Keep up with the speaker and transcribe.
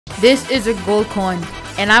This is a gold coin,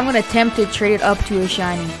 and I'm gonna attempt to trade it up to a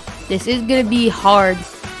shiny. This is gonna be hard,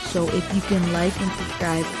 so if you can like and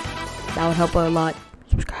subscribe, that would help out a lot.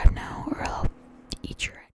 Subscribe now, or I'll eat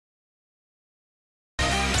your head.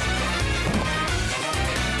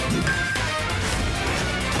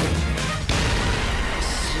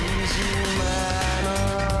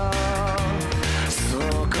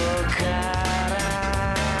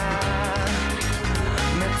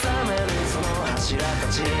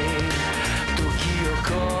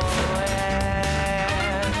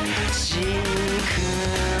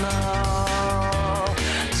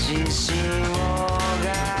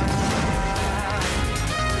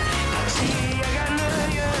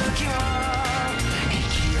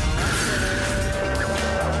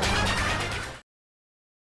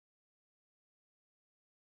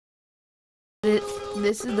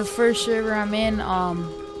 This is the first server I'm in,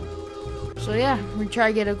 so yeah, we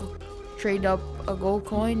try to trade up a gold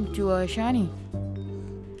coin to a shiny.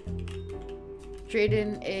 Trade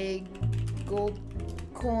in a gold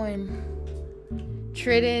coin.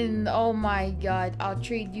 Trade in, oh my god, I'll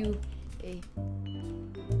trade you a,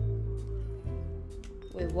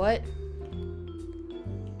 wait, what?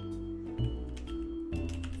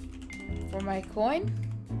 For my coin?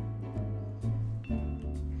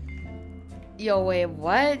 Yo, wait,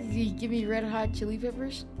 what? You give me red hot chili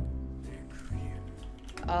peppers?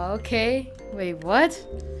 Okay. Wait, what?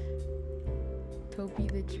 Topi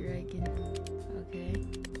the dragon. Okay.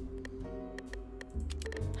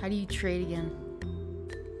 How do you trade again?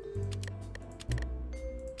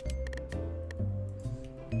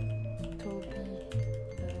 Topi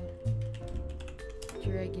the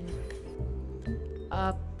dragon.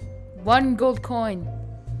 1 gold coin.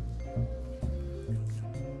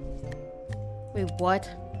 Wait, what?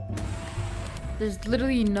 There's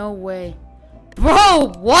literally no way.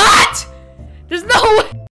 Bro, what? There's no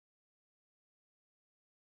way.